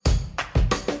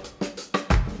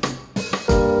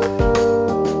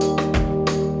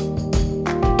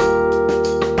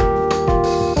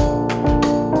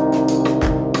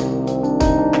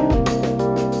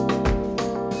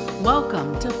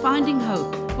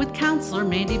with counselor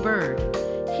Mandy Bird.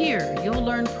 Here, you'll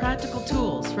learn practical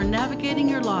tools for navigating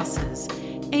your losses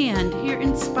and hear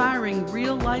inspiring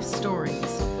real-life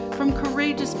stories from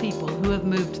courageous people who have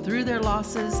moved through their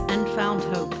losses and found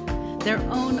hope, their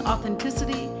own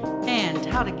authenticity, and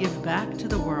how to give back to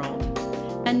the world.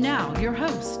 And now, your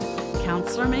host,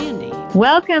 Counselor Mandy.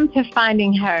 Welcome to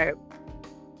Finding Hope.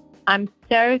 I'm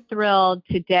so thrilled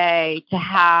today to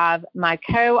have my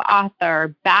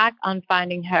co-author back on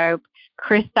Finding Hope,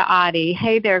 Chris Saade.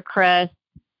 Hey there, Chris.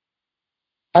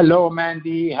 Hello,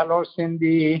 Mandy. Hello,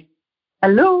 Cindy.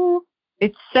 Hello.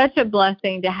 It's such a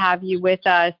blessing to have you with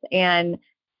us. And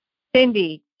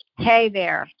Cindy, hey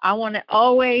there. I want to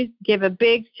always give a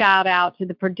big shout out to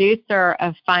the producer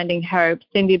of Finding Hope,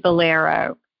 Cindy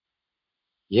Bolero.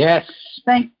 Yes.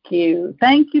 Thank you.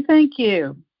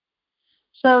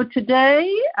 So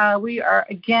today we are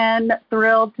again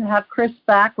thrilled to have Chris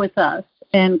back with us.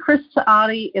 And Chris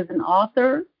Saade is an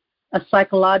author, a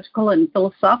psychological and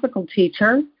philosophical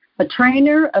teacher, a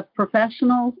trainer of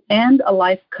professionals, and a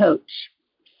life coach.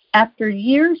 After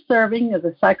years serving as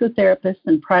a psychotherapist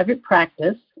in private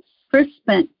practice, Chris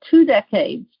spent 2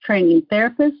 decades training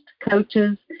therapists,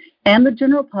 coaches, and the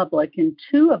general public in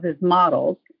 2 of his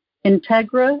models,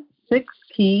 Integra, 6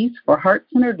 Keys for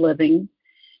Heart-Centered Living,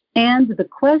 and the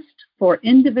Quest for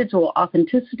Individual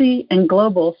Authenticity and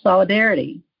Global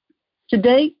Solidarity. To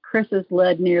date, Chris has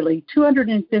led nearly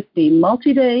 250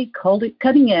 multi-day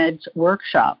cutting-edge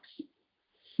workshops.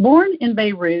 Born in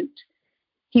Beirut,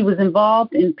 he was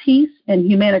involved in peace and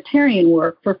humanitarian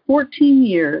work for 14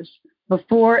 years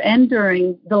before and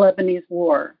during the Lebanese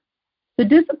War. The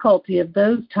difficulty of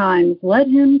those times led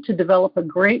him to develop a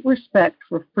great respect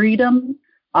for freedom,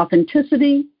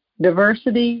 authenticity,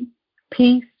 diversity,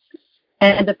 peace,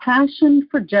 and a passion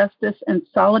for justice and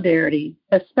solidarity,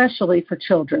 especially for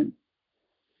children.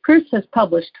 Chris has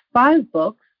published 5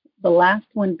 books, the last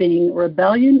one being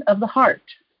Rebellion of the Heart.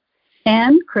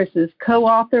 And Chris is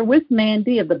co-author with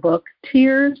Mandy of the book,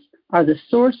 Tears Are the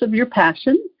Source of Your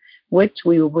Passion, which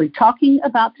we will be talking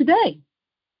about today.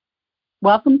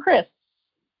 Welcome, Chris.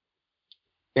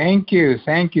 Thank you.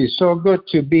 So good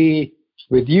to be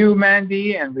with you,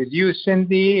 Mandy, and with you,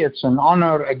 Cindy. It's an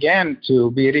honor again to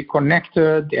be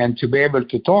reconnected and to be able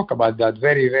to talk about that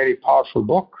very, very powerful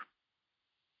book.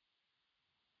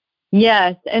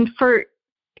 Yes, and for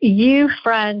you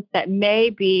friends that may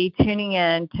be tuning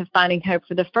in to Finding Hope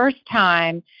for the first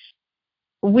time,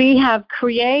 we have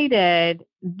created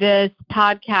this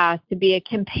podcast to be a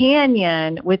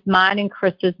companion with mine and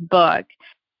Chris's book,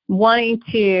 wanting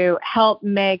to help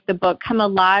make the book come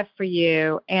alive for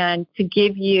you and to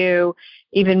give you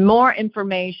even more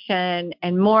information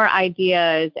and more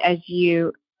ideas as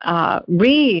you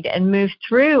read and move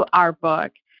through our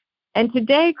book. And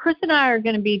today, Chris and I are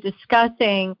going to be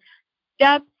discussing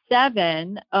step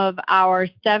 7 of our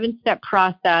 7-step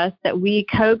process that we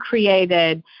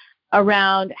co-created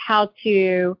around how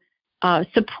to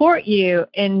support you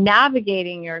in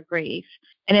navigating your grief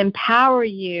and empower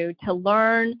you to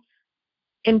learn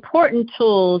important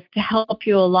tools to help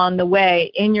you along the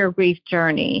way in your grief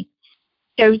journey.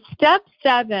 So step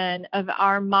 7 of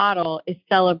our model is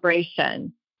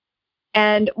celebration.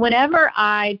 And whenever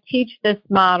I teach this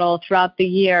model throughout the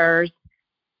years,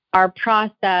 our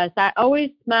process, I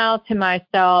always smile to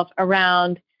myself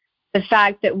around the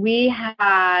fact that we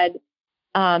had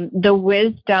the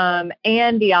wisdom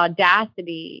and the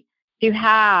audacity to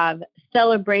have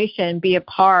celebration be a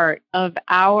part of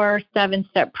our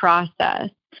 7-step process.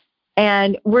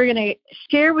 And we're going to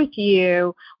share with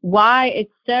you why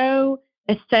it's so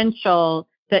essential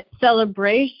that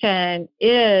celebration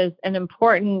is an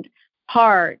important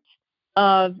part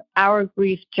of our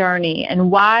grief journey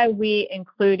and why we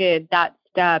included that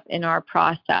step in our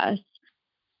process.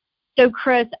 So,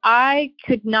 Chris, I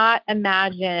could not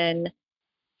imagine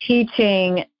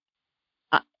teaching,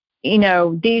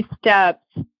 these steps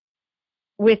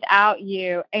without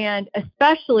you. And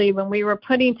especially when we were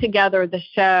putting together the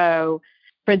show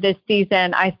for this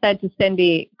season, I said to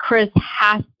Cindy, Chris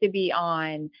has to be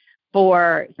on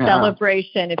for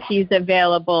celebration if he's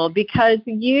available, because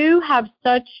you have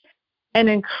such an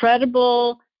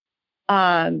incredible,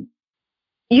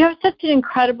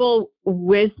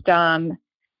 wisdom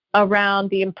around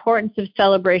the importance of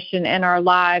celebration in our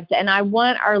lives. And I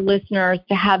want our listeners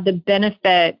to have the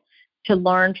benefit to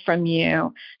learn from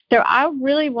you. So I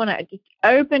really want to just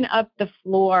open up the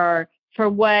floor for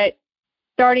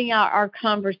starting out our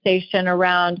conversation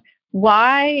around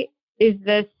why is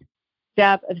this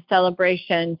step of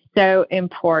celebration so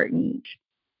important?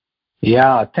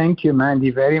 Yeah, thank you,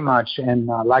 Mandy, very much. And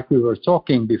like we were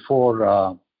talking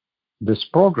before this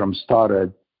program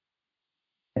started,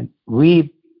 And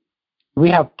we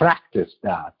have practiced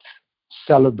that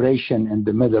celebration in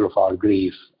the middle of our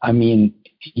grief. I mean,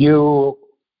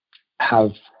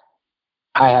 I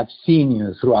have seen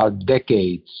you throughout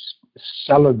decades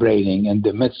celebrating in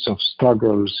the midst of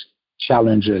struggles,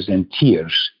 challenges, and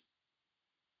tears.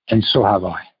 And so have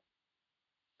I.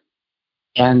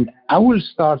 And I will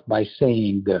start by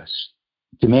saying this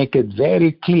to make it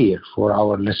very clear for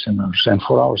our listeners and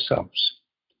for ourselves.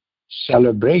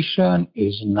 Celebration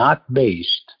is not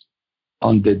based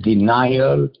on the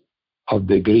denial of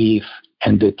the grief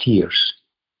and the tears.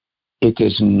 It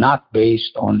is not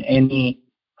based on any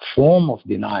form of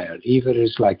denial. Either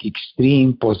it's like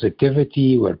extreme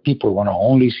positivity where people want to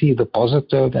only see the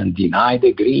positive and deny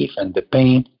the grief and the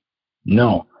pain.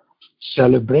 No.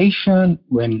 Celebration,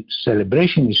 when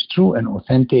celebration is true and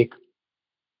authentic,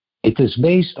 it is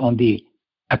based on the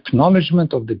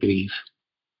acknowledgement of the grief,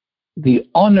 the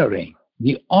honoring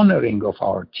of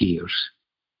our tears,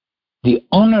 the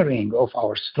honoring of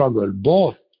our struggle,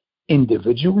 both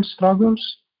individual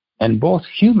struggles and both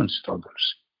human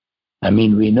struggles. I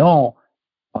mean, we know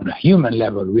on a human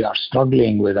level, we are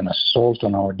struggling with an assault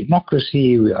on our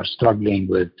democracy. We are struggling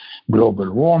with global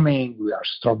warming. We are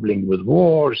struggling with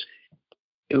wars.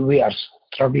 We are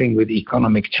struggling with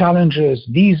economic challenges.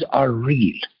 These are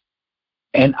real.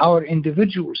 And our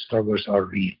individual struggles are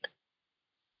real.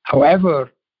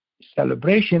 However,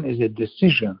 celebration is a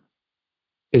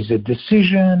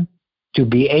decision to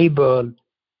be able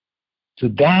to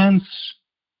dance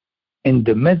in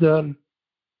the middle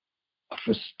of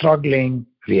a struggling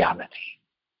reality.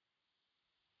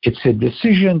 It's a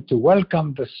decision to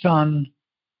welcome the sun,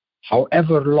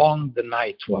 however long the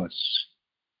night was.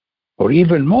 Or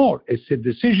even more, it's a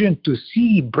decision to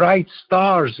see bright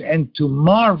stars and to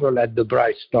marvel at the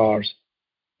bright stars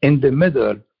in the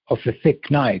middle of a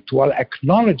thick night, while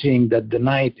acknowledging that the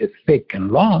night is thick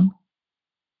and long,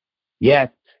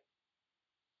 yet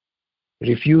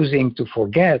refusing to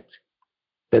forget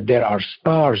that there are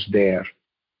stars there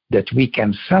that we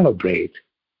can celebrate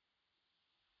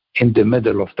in the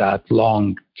middle of that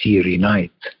long, teary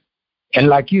night. And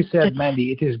like you said,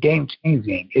 Mandy, it is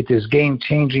game-changing. It is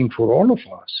game-changing for all of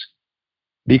us.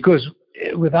 Because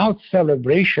without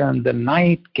celebration, the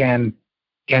night can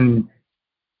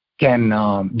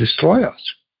destroy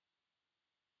us.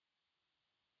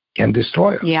 Can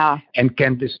destroy us. Yeah. And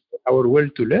can destroy our will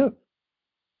to live.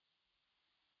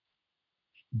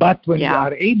 But when we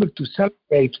are able to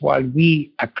celebrate while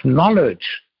we acknowledge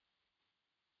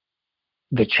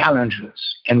the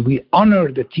challenges and we honor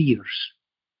the tears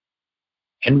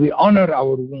and we honor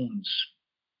our wounds,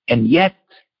 and yet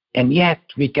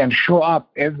we can show up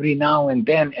every now and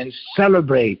then and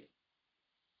celebrate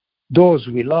those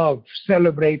we love,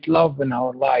 celebrate love in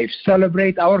our lives,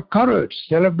 celebrate our courage,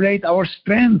 celebrate our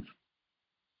strength,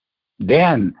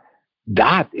 then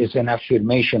that is an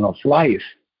affirmation of life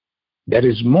that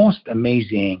is most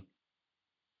amazing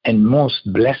and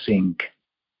most blessing.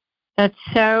 That's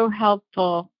so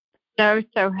helpful. So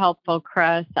helpful,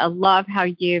 Chris. I love how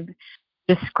you've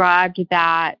described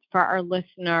that for our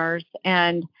listeners.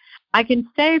 And I can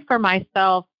say for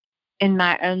myself in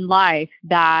my own life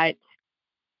that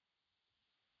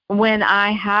when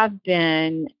I have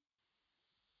been,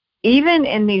 even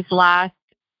in these last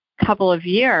couple of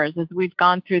years, as we've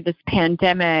gone through this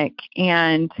pandemic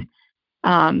and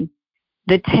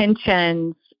the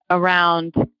tensions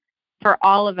around, for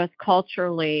all of us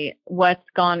culturally, what's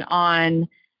gone on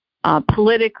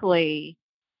politically,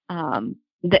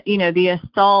 the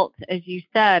assault, as you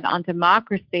said, on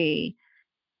democracy,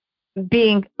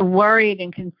 being worried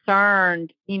and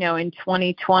concerned, in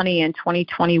 2020 and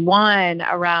 2021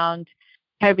 around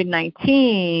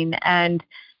COVID-19. And,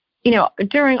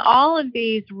 during all of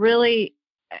these really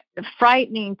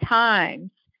frightening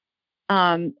times,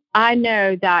 I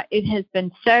know that it has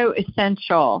been so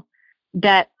essential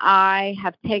that I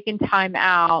have taken time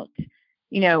out,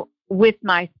 with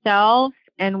myself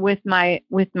and with my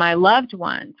loved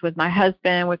ones, with my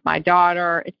husband, with my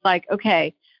daughter. It's like,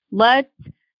 okay, let's,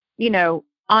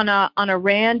 on a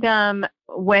random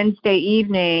Wednesday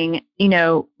evening,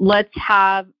 let's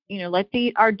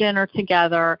eat our dinner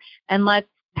together and let's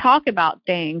talk about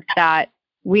things that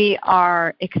we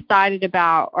are excited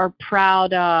about or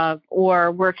proud of,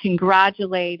 or we're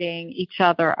congratulating each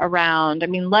other around. I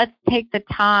mean, let's take the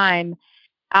time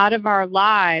out of our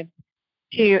lives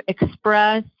to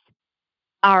express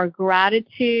our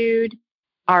gratitude,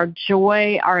 our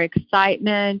joy, our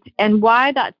excitement, and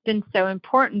why that's been so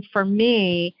important for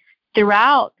me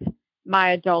throughout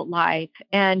my adult life.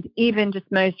 And even just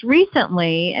most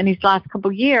recently, in these last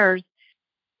couple of years,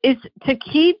 is to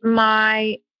keep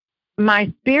my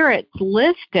my spirits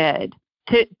lifted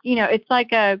to, it's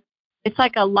like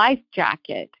a life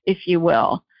jacket, if you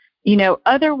will.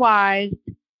 Otherwise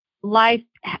life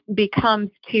becomes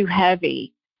too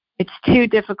heavy. It's too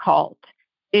difficult.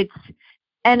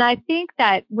 And I think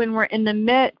that when we're in the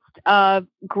midst of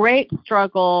great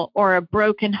struggle or a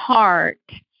broken heart,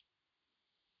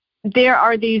 there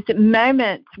are these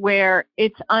moments where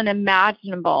it's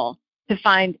unimaginable to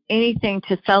find anything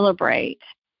to celebrate.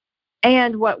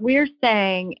 And what we're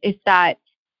saying is that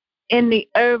in the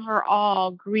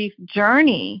overall grief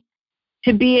journey,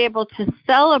 to be able to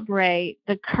celebrate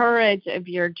the courage of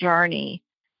your journey,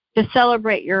 to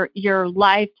celebrate your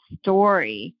life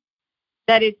story,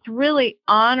 that it's really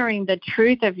honoring the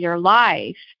truth of your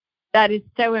life that is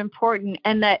so important,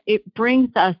 and that it brings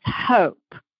us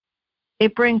hope.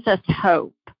 It brings us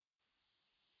hope.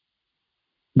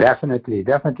 Definitely.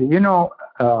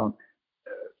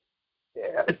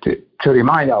 To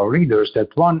remind our readers that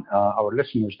our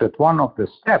listeners, that one of the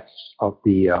steps of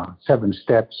the 7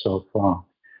 steps of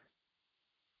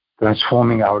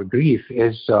transforming our grief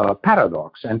is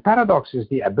paradox. And paradox is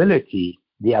the ability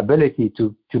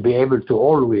to be able to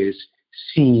always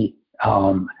see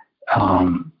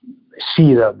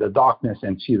the darkness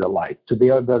and see the light, to be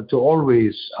able to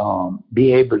always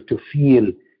be able to feel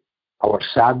our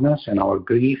sadness and our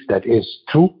grief that is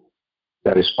true,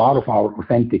 that is part of our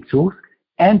authentic truth,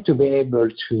 and to be able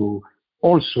to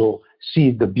also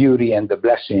see the beauty and the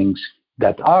blessings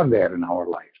that are there in our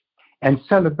life. And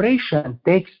celebration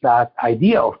takes that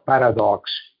idea of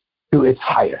paradox to its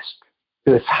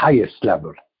highest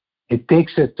level. It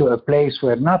takes it to a place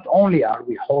where not only are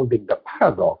we holding the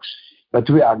paradox, but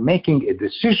we are making a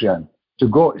decision to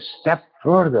go a step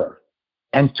further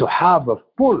and to have a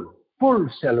full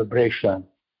celebration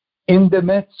in the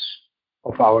midst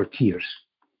of our tears.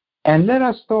 And let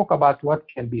us talk about what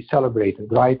can be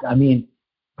celebrated, right? I mean,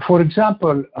 for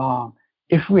example,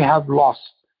 if we have lost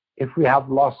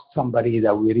somebody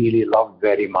that we really love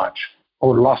very much,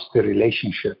 or lost a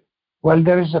relationship, well,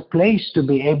 there is a place to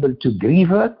be able to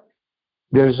grieve it.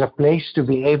 There is a place to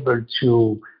be able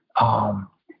to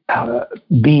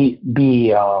be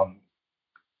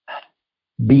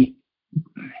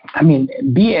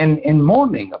in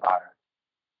mourning about it.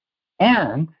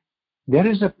 And there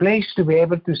is a place to be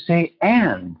able to say,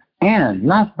 and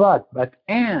not but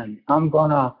I'm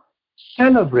gonna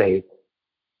celebrate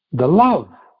the love,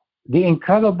 the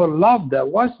incredible love that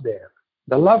was there,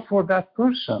 the love for that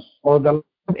person, or the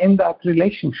love in that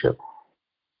relationship.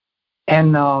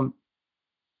 And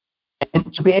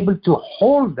to be able to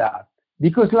hold that,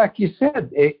 because like you said,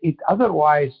 it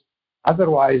otherwise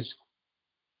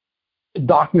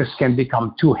darkness can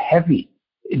become too heavy.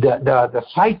 The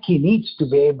psyche needs to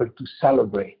be able to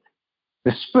celebrate.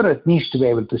 The spirit needs to be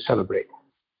able to celebrate.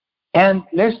 And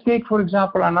let's take, for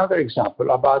example, another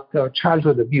example about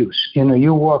childhood abuse.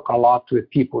 You work a lot with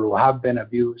people who have been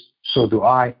abused, so do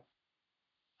I.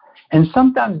 And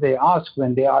sometimes they ask,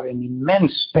 when they are in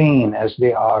immense pain, as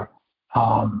they are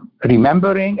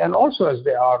remembering, and also as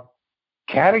they are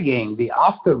carrying the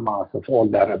aftermath of all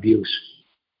that abuse,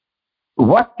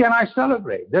 what can I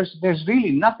celebrate? There's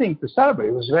really nothing to celebrate.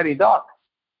 It was very dark.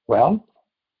 Well,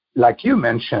 like you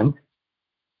mentioned,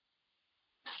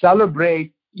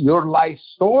 celebrate your life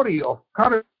story of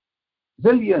courage,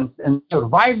 resilience, and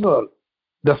survival.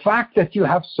 The fact that you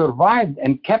have survived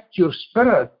and kept your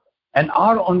spirit and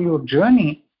are on your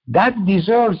journey, that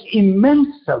deserves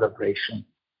immense celebration.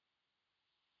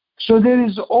 So there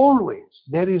is always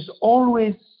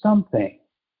something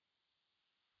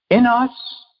in us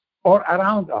or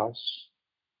around us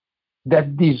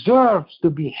that deserves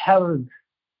to be held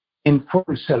in full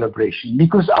celebration,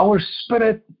 because our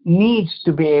spirit needs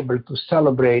to be able to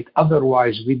celebrate,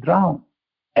 otherwise we drown.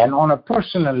 And on a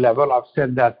personal level, I've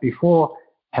said that before,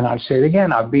 and I'll say it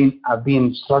again, I've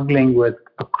been struggling with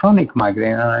a chronic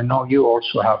migraine, and I know you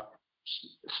also have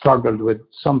struggled with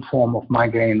some form of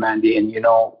migraine, Mandy, and you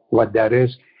know what that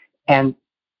is. And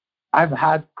I've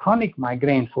had chronic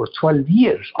migraine for 12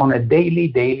 years on a daily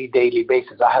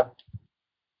basis.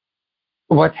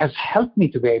 What has helped me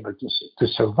to be able to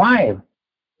survive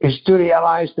is to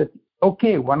realize that,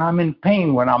 okay, when I'm in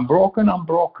pain, when I'm broken, I'm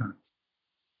broken.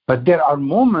 But there are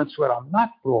moments where I'm not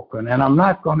broken, and I'm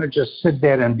not going to just sit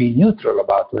there and be neutral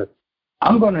about it.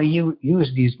 I'm going to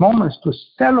use these moments to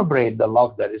celebrate the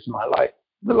love that is my life,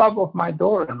 the love of my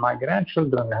daughter and my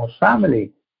grandchildren and her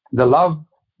family, the love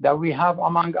that we have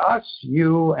among us,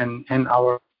 you and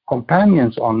our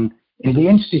companions in the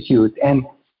Institute. And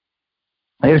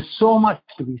there's so much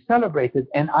to be celebrated,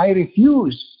 and I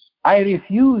refuse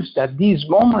that these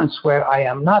moments where I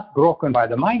am not broken by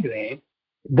the migraine,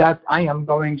 that I am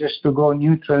going just to go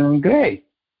neutral and gray.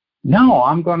 No,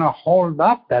 I'm going to hold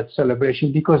up that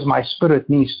celebration because my spirit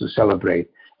needs to celebrate.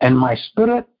 And my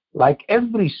spirit, like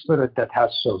every spirit that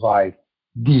has survived,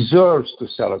 deserves to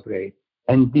celebrate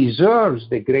and deserves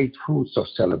the great fruits of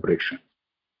celebration.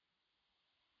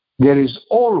 There is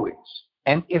always,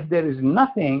 and if there is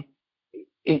nothing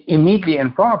immediately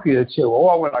in front of you that say,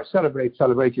 oh, well, I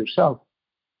celebrate yourself.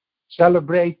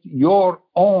 Celebrate your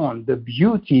own, the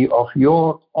beauty of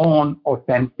your own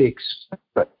authentic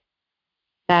spirit.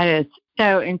 That is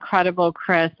so incredible,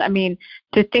 Chris. I mean,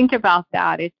 to think about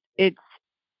that, it's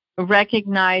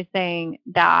recognizing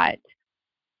that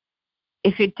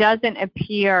if it doesn't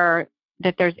appear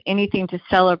that there's anything to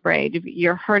celebrate, if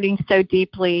you're hurting so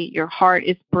deeply, your heart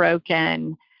is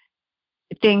broken,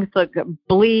 things look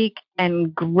bleak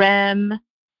and grim,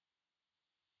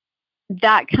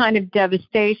 that kind of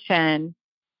devastation,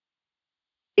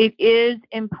 it is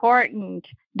important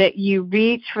that you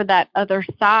reach for that other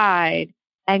side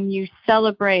and you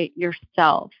celebrate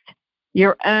yourself,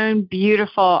 your own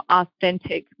beautiful,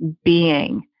 authentic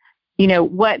being. You know,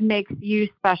 what makes you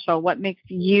special, what makes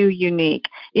you unique,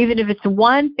 even if it's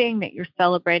one thing that you're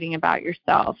celebrating about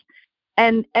yourself.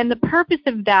 And the purpose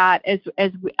of that,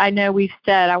 as I know we've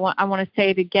said, I want to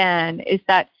say it again, is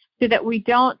that so that we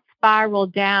don't spiral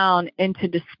down into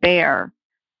despair.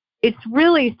 It's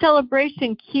really,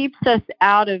 celebration keeps us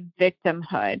out of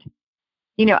victimhood.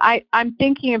 You know, I'm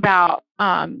thinking about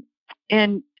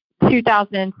in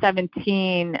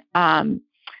 2017,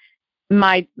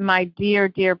 my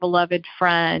dear beloved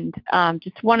friend,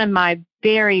 just one of my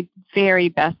very, very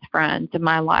best friends in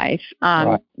my life,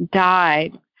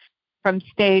 died from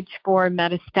stage 4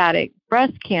 metastatic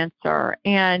breast cancer.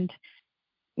 And,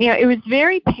 you know, it was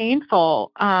very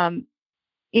painful,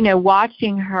 you know,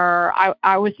 watching her.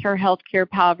 I was her healthcare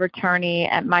power of attorney,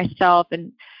 and myself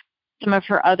and some of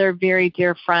her other very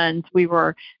dear friends, we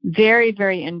were very,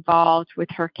 very involved with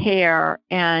her care.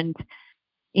 And,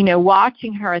 you know,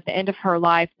 watching her at the end of her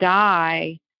life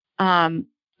die, I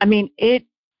mean, it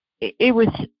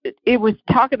was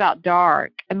talk about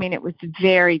dark. I mean, it was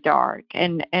very dark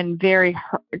and very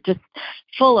just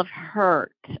full of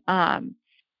hurt.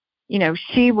 You know,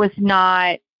 she was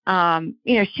not,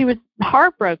 you know, she was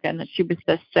heartbroken that she was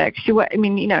this sick. I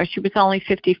mean, you know, she was only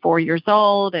 54 years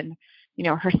old, and, you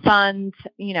know, her sons,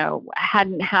 you know,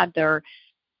 hadn't had their,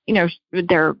 you know,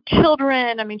 their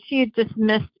children. I mean, she had just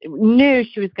knew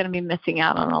she was going to be missing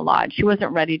out on a lot. She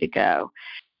wasn't ready to go.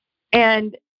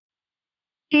 And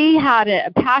she had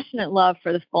a passionate love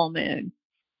for the full moon.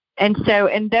 And so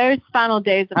in those final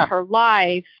days of her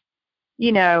life,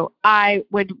 you know, I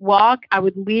would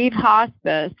leave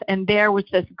hospice, and there was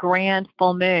this grand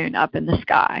full moon up in the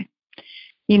sky.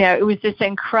 You know, it was this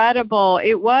incredible,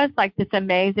 it was like this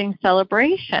amazing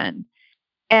celebration.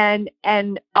 And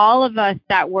all of us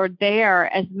that were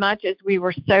there, as much as we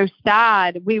were so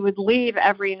sad, we would leave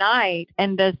every night,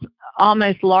 and this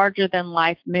almost larger than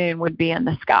life moon would be in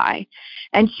the sky.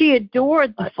 And she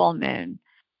adored the full moon.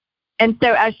 And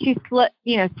so as she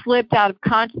slipped out of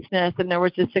consciousness, and there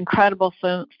was this incredible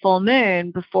full moon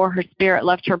before her spirit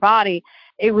left her body,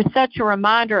 it was such a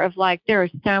reminder of, like, there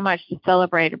is so much to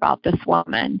celebrate about this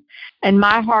woman. And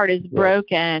my heart is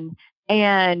broken,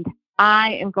 and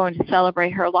I am going to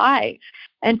celebrate her life.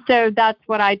 And so that's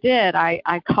what I did. I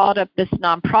called up this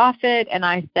nonprofit, and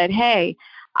I said, hey,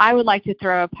 I would like to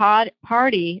throw a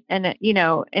party in, you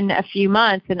know, in a few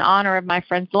months in honor of my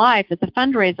friend's life as a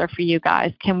fundraiser for you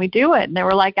guys. Can we do it? And they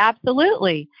were like,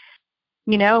 absolutely.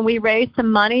 You know, and we raised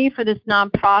some money for this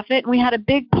nonprofit, and we had a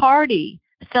big party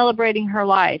celebrating her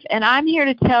life. And I'm here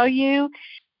to tell you,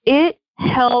 it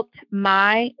helped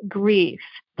my grief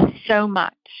so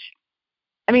much.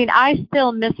 I mean, I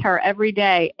still miss her every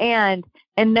day. And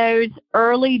in those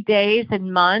early days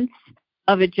and months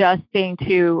of adjusting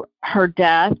to her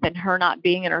death and her not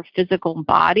being in her physical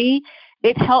body,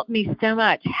 it helped me so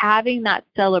much having that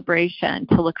celebration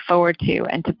to look forward to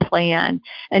and to plan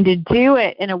and to do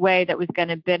it in a way that was going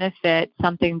to benefit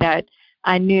something that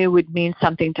I knew would mean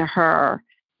something to her.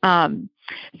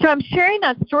 So I'm sharing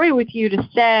that story with you to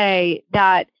say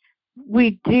that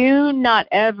we do not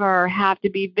ever have to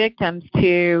be victims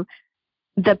to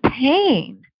the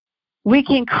pain. We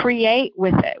can create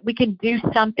with it. We can do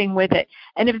something with it.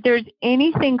 And if there's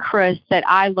anything, Chris, that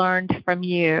I learned from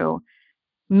you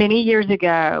many years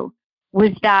ago,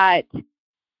 was that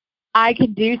I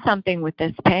could do something with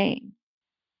this pain.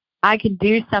 I could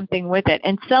do something with it.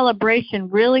 And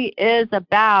celebration really is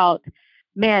about,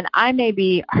 man, I may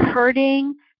be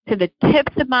hurting to the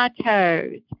tips of my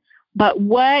toes, but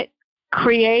what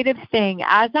creative thing,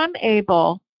 as I'm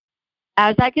able,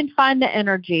 as I can find the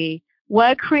energy,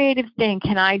 what creative thing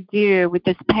can I do with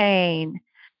this pain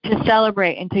to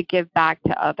celebrate and to give back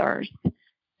to others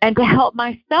and to help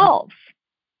myself?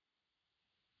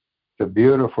 It's a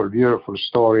beautiful, beautiful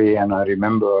story. And I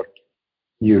remember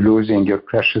you losing your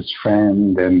precious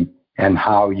friend and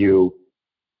how you,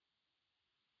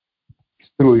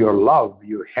 through your love,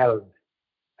 you held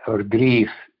her grief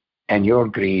and your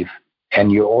grief, and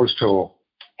you also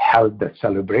held the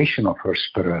celebration of her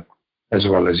spirit as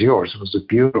well as yours. It was a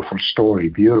beautiful story,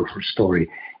 beautiful story.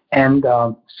 And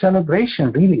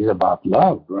celebration really is about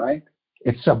love, right?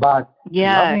 It's about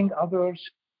loving others,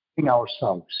 loving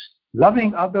ourselves,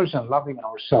 loving others and loving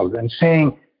ourselves, and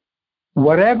saying,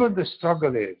 whatever the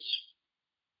struggle is,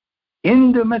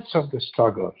 in the midst of the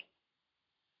struggle,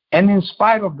 and in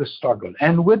spite of the struggle,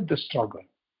 and with the struggle,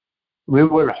 we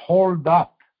will hold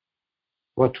up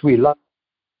what we love,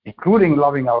 including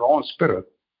loving our own spirit,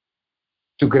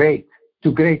 to great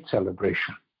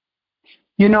celebration.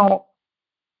 You know,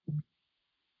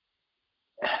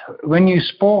 when you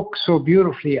spoke so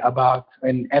beautifully about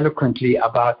and eloquently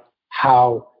about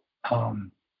how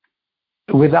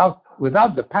without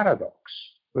the paradox,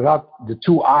 without the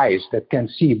two eyes that can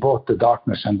see both the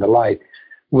darkness and the light,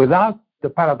 without the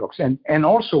paradox and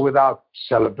also without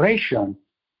celebration,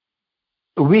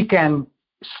 we can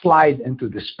slide into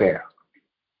despair.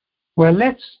 Well,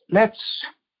 let's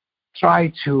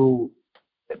try to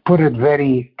put it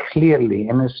very clearly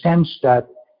in a sense that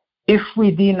if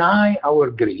we deny our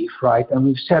grief, right, and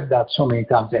we've said that so many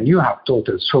times, and you have taught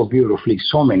it so beautifully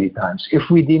so many times, if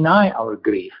we deny our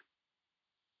grief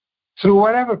through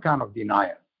whatever kind of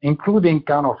denial, including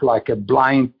kind of like a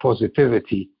blind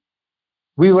positivity,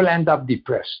 we will end up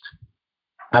depressed.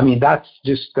 I mean, that's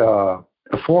just a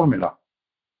formula.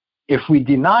 If we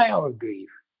deny our grief,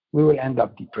 we will end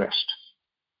up depressed.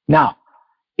 Now,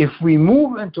 if we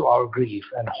move into our grief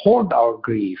and hold our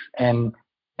grief and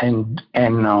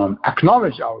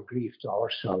acknowledge our grief to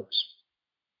ourselves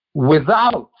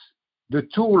without the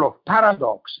tool of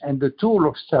paradox and the tool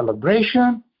of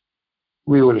celebration,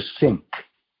 we will sink.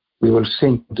 We will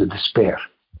sink into despair.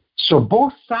 So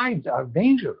both sides are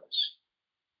dangerous.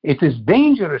 It is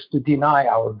dangerous to deny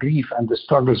our grief and the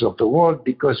struggles of the world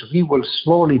because we will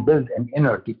slowly build an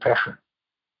inner depression.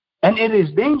 And it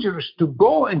is dangerous to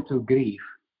go into grief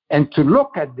and to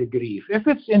look at the grief, if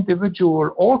it's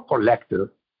individual or collective,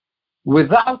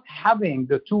 without having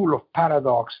the tool of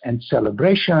paradox and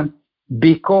celebration,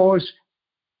 because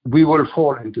we will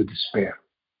fall into despair.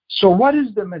 So what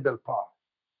is the middle path?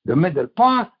 The middle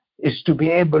path is to be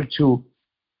able to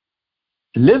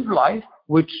live life,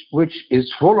 which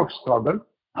is full of struggle.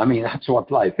 I mean, that's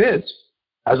what life is.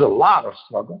 Has a lot of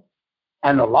struggle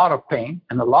and a lot of pain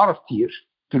and a lot of tears.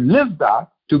 To live that,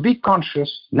 to be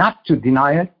conscious, not to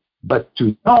deny it, but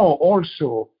to know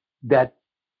also that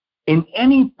in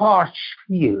any parched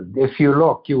field, if you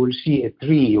look, you will see a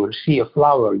tree, you will see a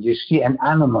flower, you see an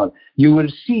animal, you will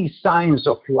see signs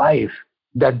of life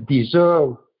that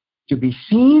deserve to be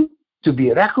seen, to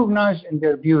be recognized in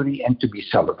their beauty, and to be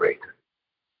celebrated.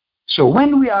 So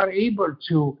when we are able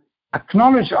to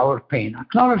acknowledge our pain,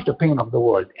 acknowledge the pain of the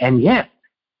world, and yet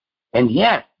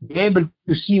be able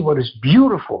to see what is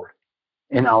beautiful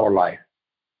in our life,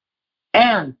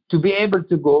 and to be able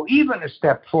to go even a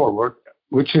step forward,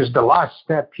 which is the last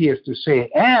step here, to say,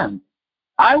 and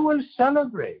I will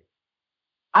celebrate.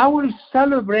 I will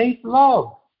celebrate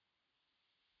love.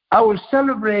 I will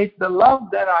celebrate the love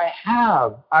that I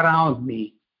have around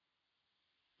me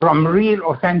from real,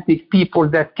 authentic people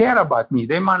that care about me.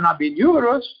 They might not be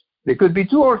numerous. They could be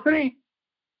 2 or 3.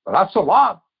 But that's a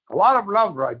lot of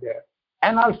love right there.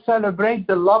 And I'll celebrate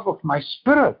the love of my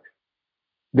spirit,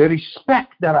 the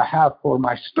respect that I have for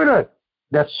my spirit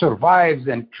that survives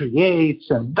and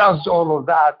creates and does all of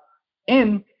that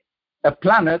in a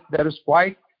planet that is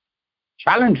quite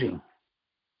challenging.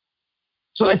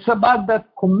 So it's about that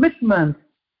commitment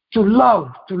to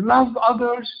love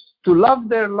others, to love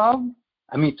their love.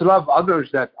 I mean, to love others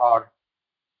that are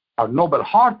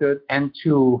noble-hearted, and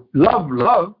to love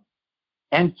love,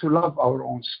 and to love our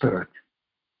own spirit.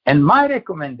 And my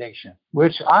recommendation,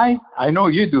 which I know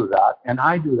you do that, and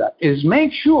I do that, is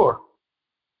make sure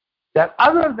that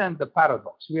other than the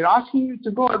paradox, we're asking you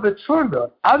to go a bit further,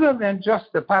 other than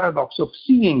just the paradox of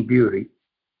seeing beauty.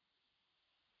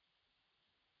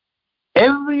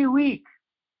 Every week,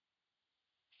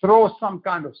 throw some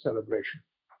kind of celebration.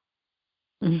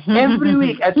 Every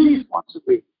week, at least once a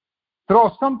week,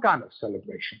 throw some kind of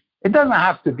celebration. It doesn't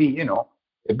have to be,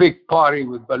 a big party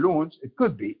with balloons. It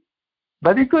could be.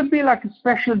 But it could be like a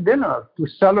special dinner to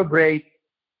celebrate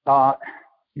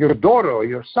your daughter or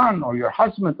your son or your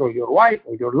husband or your wife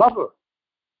or your lover.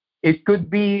 It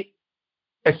could be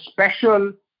a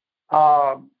special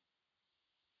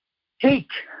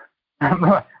cake.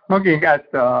 I'm looking at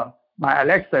my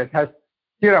Alexa. It has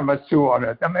tiramisu on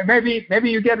it. I mean, maybe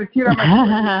you get a tiramisu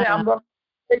and you say, I'm going to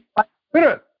take my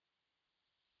spirit.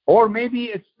 Or maybe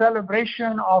it's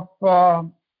celebration of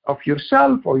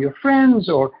yourself or your friends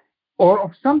or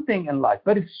of something in life.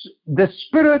 But it's the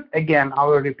spirit, again, I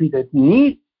will repeat it,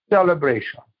 needs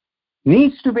celebration,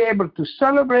 needs to be able to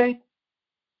celebrate,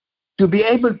 to be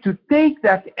able to take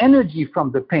that energy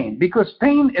from the pain, because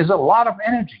pain is a lot of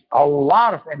energy,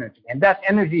 and that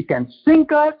energy can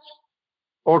sink us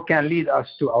or can lead us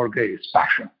to our greatest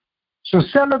passion. So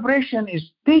celebration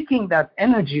is taking that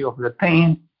energy of the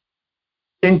pain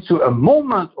into a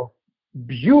moment of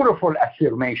beautiful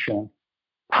affirmation,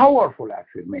 powerful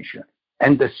affirmation.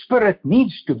 And the spirit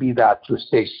needs to be that, to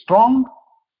stay strong,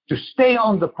 to stay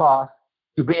on the path,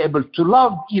 to be able to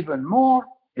love even more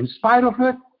in spite of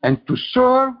it, and to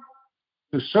serve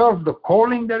the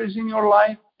calling that is in your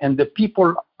life and the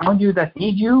people around you that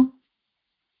need you.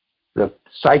 The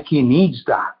psyche needs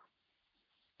that.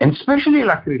 And especially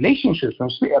like relationships.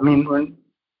 I mean, when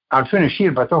I'll finish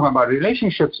here by talking about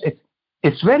relationships,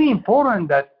 it's very important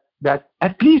that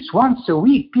at least once a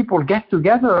week people get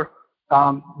together,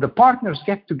 the partners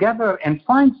get together and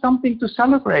find something to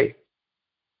celebrate.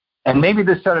 And maybe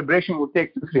the celebration will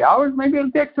take 2-3 hours, maybe it'll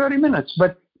take 30 minutes,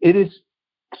 but it is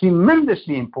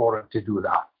tremendously important to do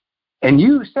that. And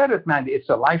you said it, Mandy, it's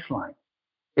a lifeline.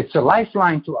 It's a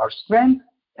lifeline to our strength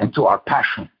and to our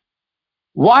passion.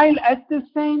 While at the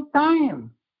same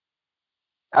time,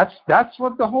 that's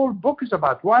what the whole book is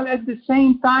about, while at the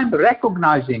same time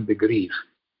recognizing the grief,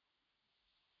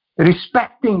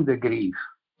 respecting the grief,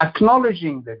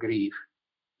 acknowledging the grief,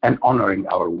 and honoring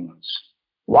our wounds.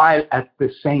 While at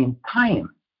the same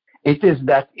time, it is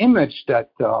that image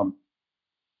that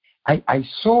I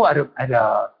saw at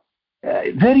a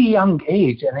very young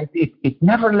age, and it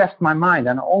never left my mind,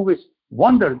 and I always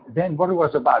wondered then what it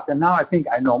was about, and now I think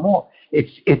I know more.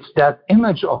 It's that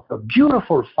image of a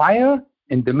beautiful fire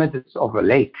in the middle of a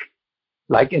lake.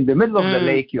 Like in the middle of the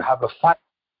lake, you have a fire.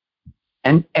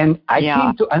 And I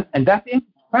came to, and that image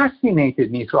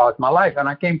fascinated me throughout my life, and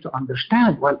I came to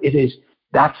understand, well, it is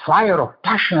that fire of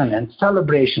passion and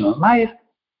celebration of life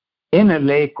in a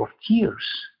lake of tears.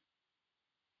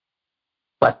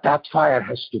 But that fire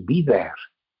has to be there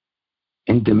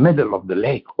in the middle of the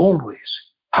lake, always.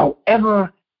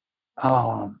 However,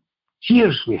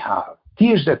 tears we have,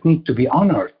 tears that need to be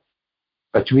honored,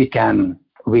 but we can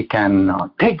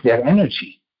take their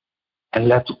energy and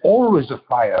let always a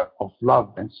fire of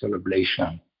love and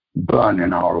celebration burn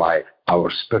in our life.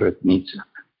 Our spirit needs it.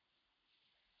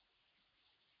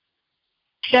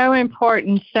 So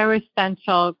important, so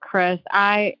essential, Chris.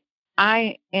 I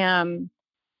am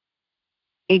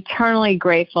eternally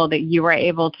grateful that you were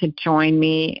able to join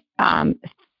me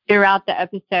throughout the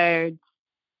episodes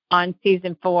on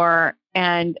season 4.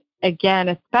 And again,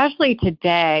 especially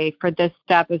today for this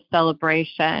step of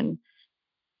celebration,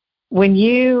 when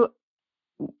you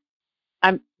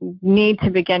need to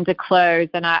begin to close,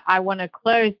 and I want to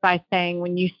close by saying,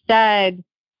 when you said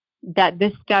that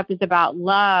this step is about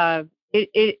love,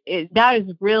 that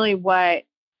is really what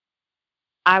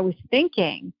I was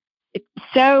thinking. It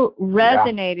so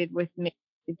resonated with me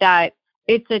that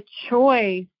it's a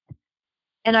choice.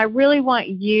 And I really want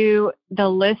you, the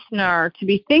listener, to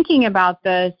be thinking about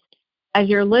this as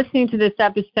you're listening to this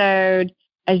episode,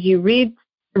 as you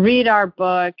read our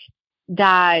book,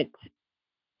 that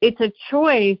it's a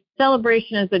choice.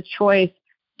 Celebration is a choice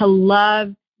to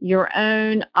love your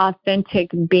own authentic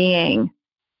being,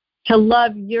 to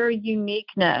love your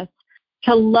uniqueness,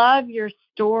 to love your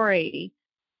story.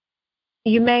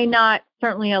 You may not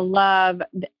certainly love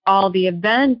all the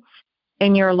events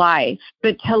in your life,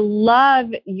 but to love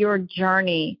your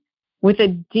journey with a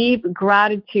deep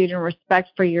gratitude and respect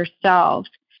for yourself.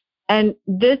 And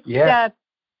this step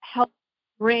helps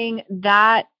bring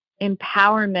that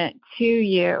empowerment to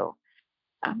you.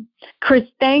 Chris,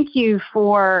 thank you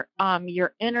for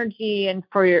your energy and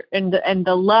for your and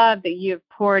the love that you have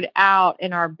poured out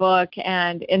in our book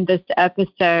and in this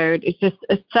episode. It's just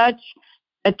such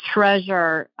a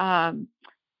treasure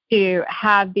to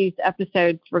have these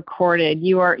episodes recorded.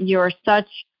 You are such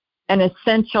an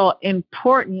essential,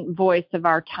 important voice of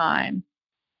our time.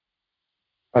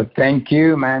 Well, thank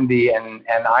you, Mandy, and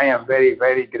I am very,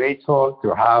 very grateful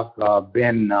to have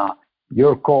been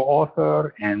your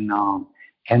co-author and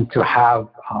to have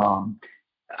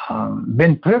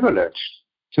been privileged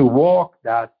to walk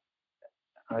that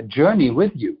journey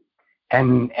with you,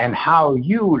 and how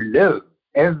you live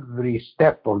every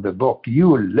step of the book.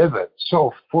 You live it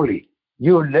so fully.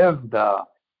 You live the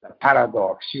the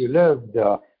paradox, you live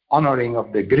the honoring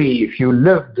of the grief, you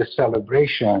live the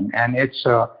celebration, and it's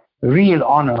a real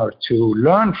honor to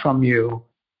learn from you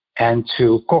and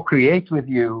to co-create with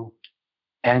you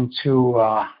and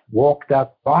to walk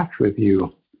that path with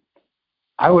you.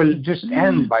 I will just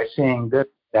end by saying that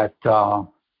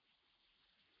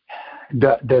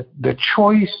the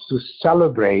choice to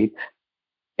celebrate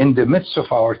in the midst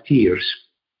of our tears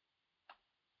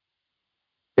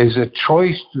is a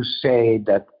choice to say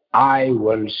that I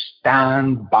will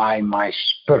stand by my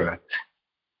spirit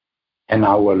and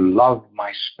I will love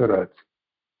my spirit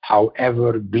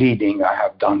however bleeding I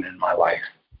have done in my life.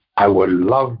 I will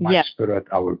love my spirit,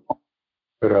 I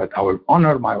will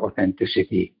honor my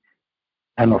authenticity,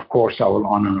 and of course I will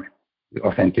honor the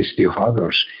authenticity of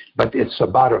others. But it's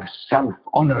about a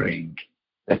self-honoring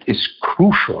that is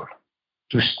crucial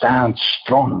to stand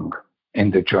strong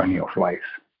in the journey of life.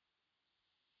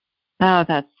 Oh,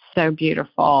 that's so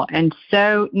beautiful and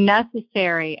so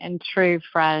necessary and true,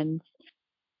 friends.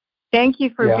 Thank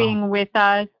you for being with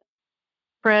us,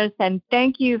 Chris, and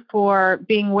thank you for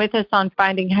being with us on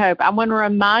Finding Hope. I want to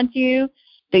remind you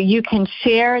that you can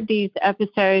share these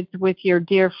episodes with your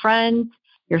dear friends,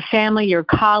 your family, your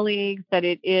colleagues, that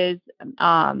it is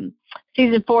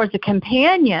season 4 is a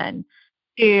companion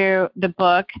to the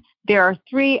book. There are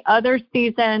 3 other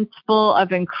seasons full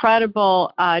of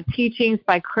incredible teachings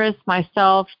by Chris,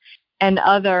 myself, and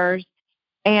others.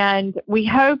 And we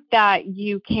hope that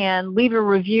you can leave a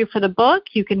review for the book.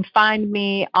 You can find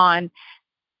me on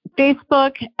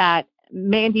Facebook at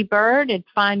Mandy Bird and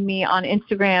find me on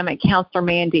Instagram at Counselor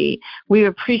Mandy. We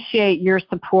appreciate your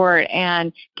support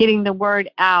and getting the word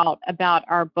out about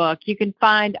our book. You can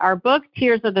find our book,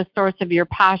 Tears Are the Source of Your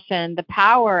Passion, The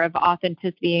Power of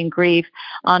Authenticity and Grief,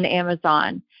 on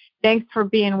Amazon. Thanks for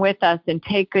being with us and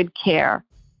take good care.